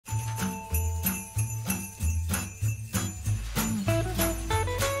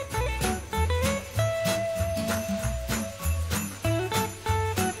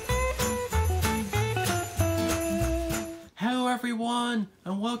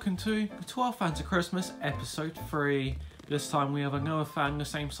and welcome to 12 Fans of Christmas, episode 3. This time we have another fan the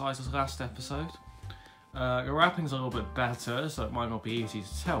same size as last episode. The wrapping's a little bit better, so it might not be easy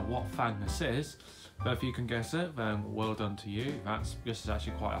to tell what fan this is, but if you can guess it, then well done to you. This is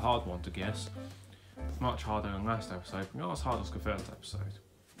actually quite a hard one to guess. Much harder than last episode, but not as hard as the first episode.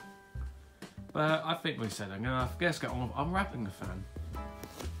 But I think we said enough. Let's get on with unwrapping the fan.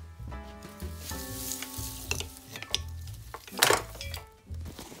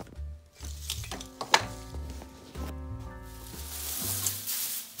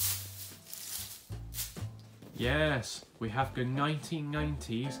 Yes, we have the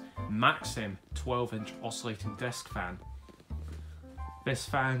 1990s Maxim 12-inch oscillating desk fan. This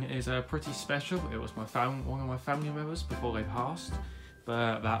fan is pretty special. It was one of my family members before they passed,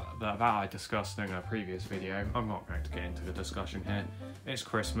 but that I discussed in a previous video. I'm not going to get into the discussion here. It's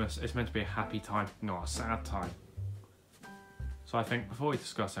Christmas. It's meant to be a happy time, not a sad time. So I think before we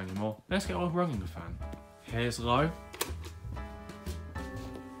discuss any more, let's get on running the fan. Here's low.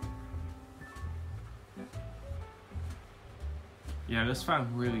 Yeah, this fan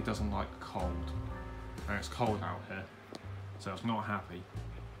really doesn't like cold, and it's cold out here, so it's not happy.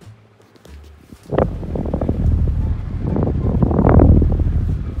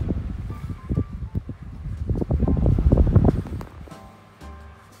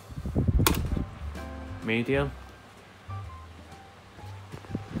 Medium.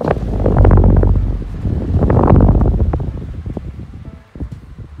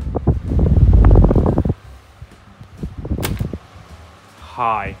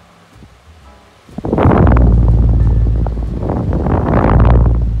 High.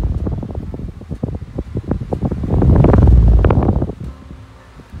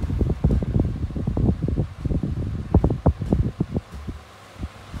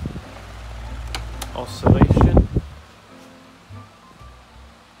 Oscillation.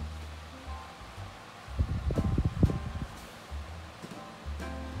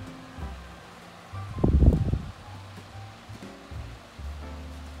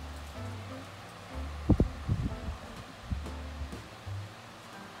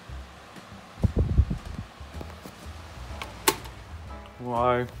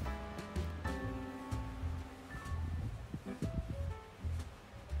 Low.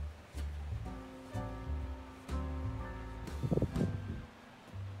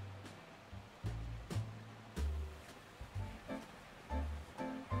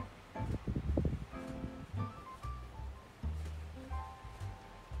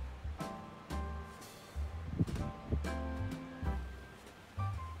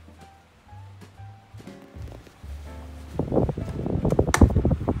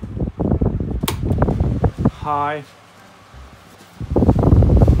 High.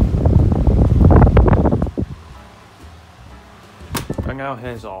 And now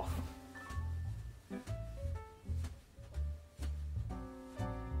here's off.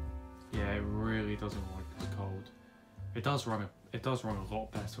 Yeah, it really doesn't like this cold. It does run a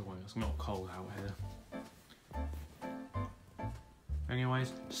lot better when it's not cold out here.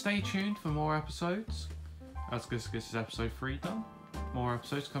 Anyways, stay tuned for more episodes. As this is episode 3 done. More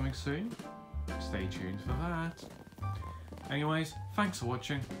episodes coming soon. Stay tuned for that. Anyways, thanks for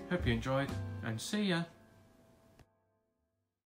watching, hope you enjoyed, and see ya!